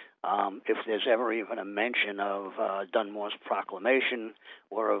this. If there's ever even a mention of Dunmore's proclamation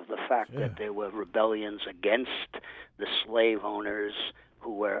or of the fact that there were rebellions against the slave owners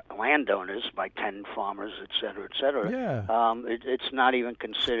who were landowners by tenant farmers, et cetera, it's not even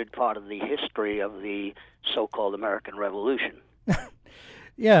considered part of the history of the so-called American Revolution.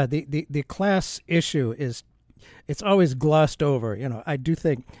 Yeah, the class issue it's always glossed over. You know, I do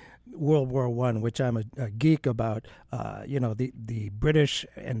think World War I, which I'm a geek about, the British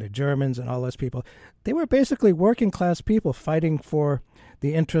and the Germans and all those people, they were basically working class people fighting for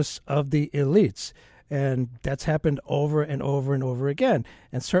the interests of the elites. And that's happened over and over and over again.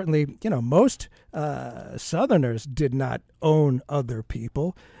 And certainly, most Southerners did not own other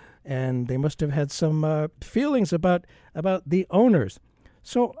people, and they must have had some feelings about the owners.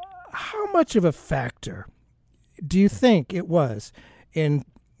 So how much of a factor do you think it was in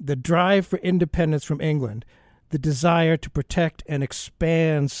the drive for independence from England, the desire to protect and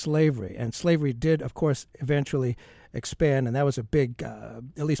expand slavery? And slavery did, of course, eventually expand, and that was a big,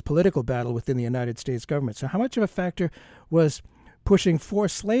 at least political battle within the United States government. So how much of a factor was pushing for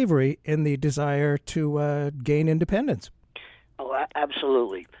slavery in the desire to gain independence? Oh,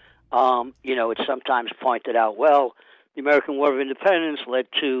 absolutely. It's sometimes pointed out, well, the American War of Independence led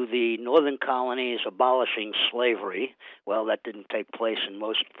to the northern colonies abolishing slavery. Well, that didn't take place in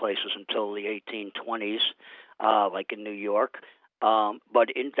most places until the 1820s, like in New York. But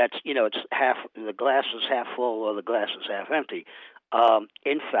it's half, the glass is half full or the glass is half empty.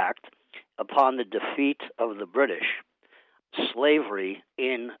 In fact, upon the defeat of the British, slavery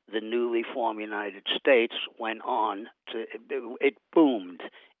in the newly formed United States went on it boomed.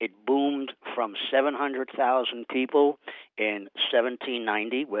 It boomed from 700,000 people in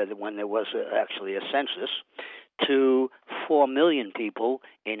 1790, when there was actually a census, to 4 million people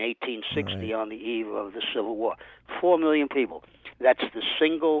in 1860 on the eve of the Civil War. 4 million people. That's the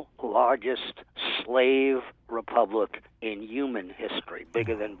single largest slave republic in human history,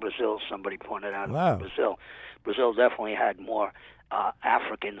 bigger than Brazil. Somebody pointed out about Brazil. Brazil definitely had more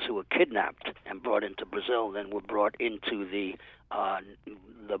Africans who were kidnapped and brought into Brazil than were brought into the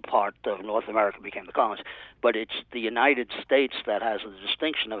part of North America became the colonies. But it's the United States that has the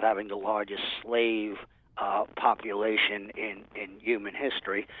distinction of having the largest slave population in human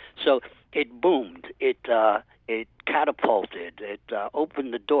history. So it boomed. It catapulted. It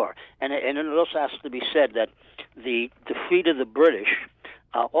opened the door. And it also has to be said that the defeat of the British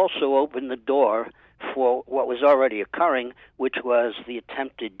also opened the door for what was already occurring, which was the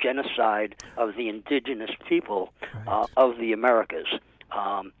attempted genocide of the indigenous people of the Americas.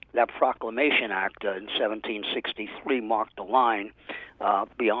 That Proclamation Act in 1763 marked a line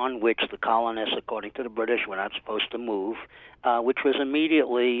beyond which the colonists, according to the British, were not supposed to move, which was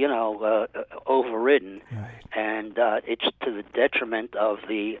immediately, overridden. Right. And it's to the detriment of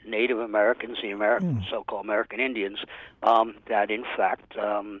the Native Americans, the so-called American Indians, that in fact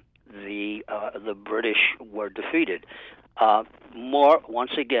the British were defeated.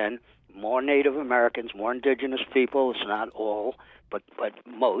 Once again, more Native Americans, more indigenous people, it's not all, but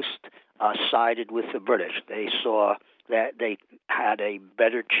most, sided with the British. They saw that they had a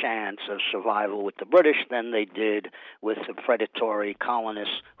better chance of survival with the British than they did with the predatory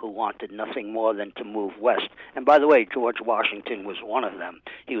colonists who wanted nothing more than to move west. And by the way, George Washington was one of them.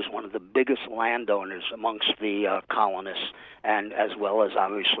 He was one of the biggest landowners amongst the colonists, and as well as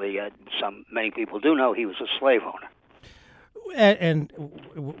obviously many people do know, he was a slave owner. And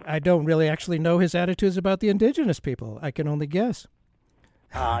I don't really actually know his attitudes about the indigenous people. I can only guess.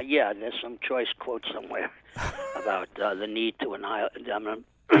 Yeah, there's some choice quote somewhere about the need to annihilate.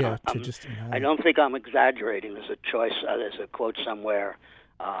 I don't think I'm exaggerating. There's a quote somewhere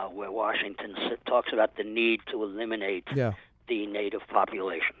where Washington talks about the need to eliminate the native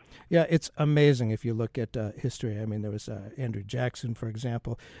population. Yeah, it's amazing if you look at history. I mean, there was Andrew Jackson, for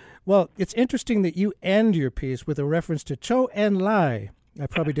example. Well, it's interesting that you end your piece with a reference to Zhou Enlai. I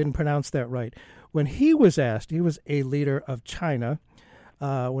probably didn't pronounce that right. When he was asked, he was a leader of China,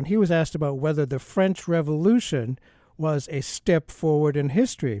 when he was asked about whether the French Revolution was a step forward in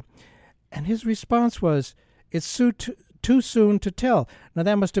history, and his response was, it's too soon to tell. Now,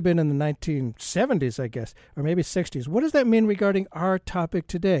 that must have been in the 1970s, I guess, or maybe 60s. What does that mean regarding our topic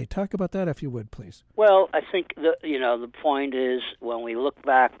today? Talk about that, if you would, please. Well, I think the point is, when we look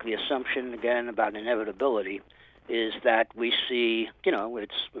back, the assumption, again, about inevitability is that we see,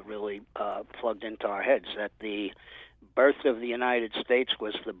 it's really plugged into our heads, that the birth of the United States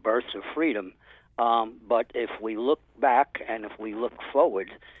was the birth of freedom. But if we look back and if we look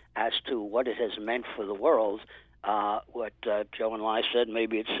forward as to what it has meant for the world, what Zhou Enlai said,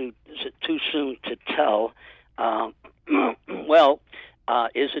 maybe is it too soon to tell?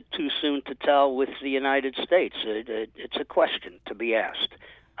 Is it too soon to tell with the United States? It's a question to be asked.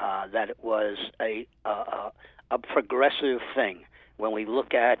 That it was a progressive thing. When we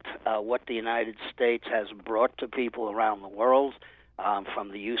look at what the United States has brought to people around the world,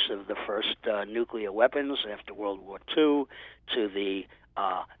 from the use of the first nuclear weapons after World War II to the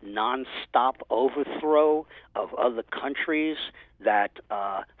non-stop overthrow of other countries that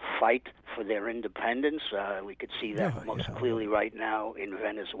fight for their independence. We could see that most clearly right now in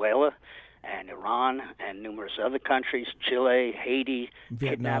Venezuela and Iran and numerous other countries, Chile, Haiti,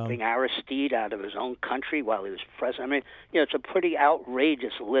 Vietnam. Kidnapping Aristide out of his own country while he was president. I mean, it's a pretty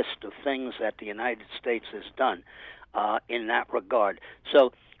outrageous list of things that the United States has done in that regard.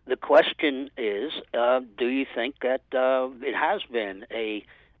 So the question is, do you think that it has been a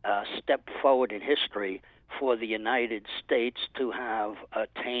step forward in history for the United States to have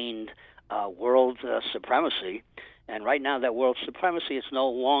attained world supremacy? And right now that world supremacy is no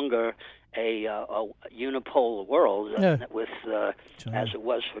longer a unipolar world with as it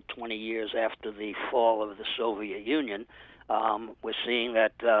was for 20 years after the fall of the Soviet Union. We're seeing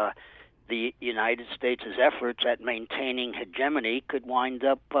that the United States' efforts at maintaining hegemony could wind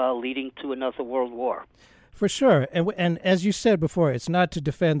up leading to another world war. For sure. And as you said before, it's not to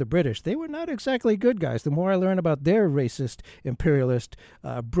defend the British. They were not exactly good guys. The more I learn about their racist, imperialist,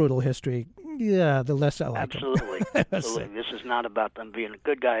 brutal history, the less I like them. Absolutely. This is not about them being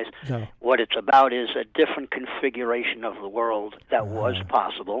good guys. No. What it's about is a different configuration of the world that was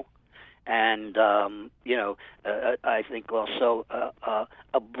possible. And, I think also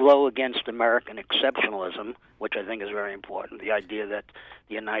a blow against American exceptionalism, which I think is very important, the idea that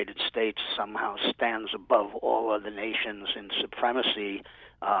the United States somehow stands above all other nations in supremacy,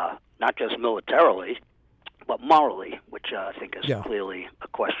 not just militarily, but morally, which I think is clearly a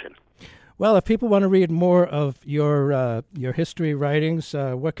question. Well, if people want to read more of your history writings,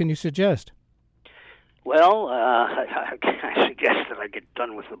 what can you suggest? Well, I suggest that I get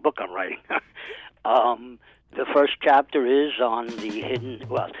done with the book I'm writing. The first chapter is on the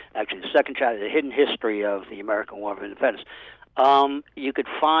the second chapter, the hidden history of the American War of Independence. You could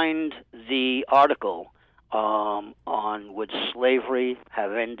find the article on Would Slavery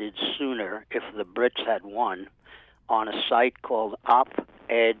Have Ended Sooner If the Brits Had Won on a site called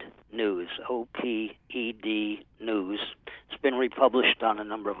Op-Ed News, OPED News. It's been republished on a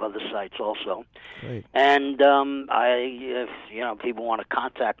number of other sites also. Great. And if people want to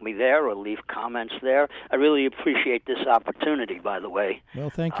contact me there or leave comments there, I really appreciate this opportunity, by the way. Well,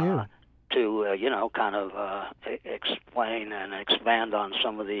 thank you. To kind of explain and expand on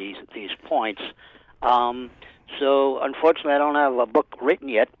some of these points. So, unfortunately, I don't have a book written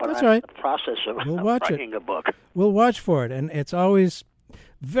yet, but That's I'm right. in the process of writing a book. We'll watch for it, and it's always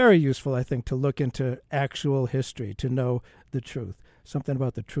very useful, I think, to look into actual history, to know the truth. Something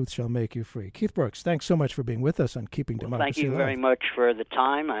about the truth shall make you free. Keith Brooks, thanks so much for being with us on Keeping Democracy Thank you Alive. very much for the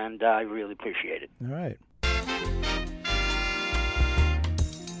time, and I really appreciate it. All right.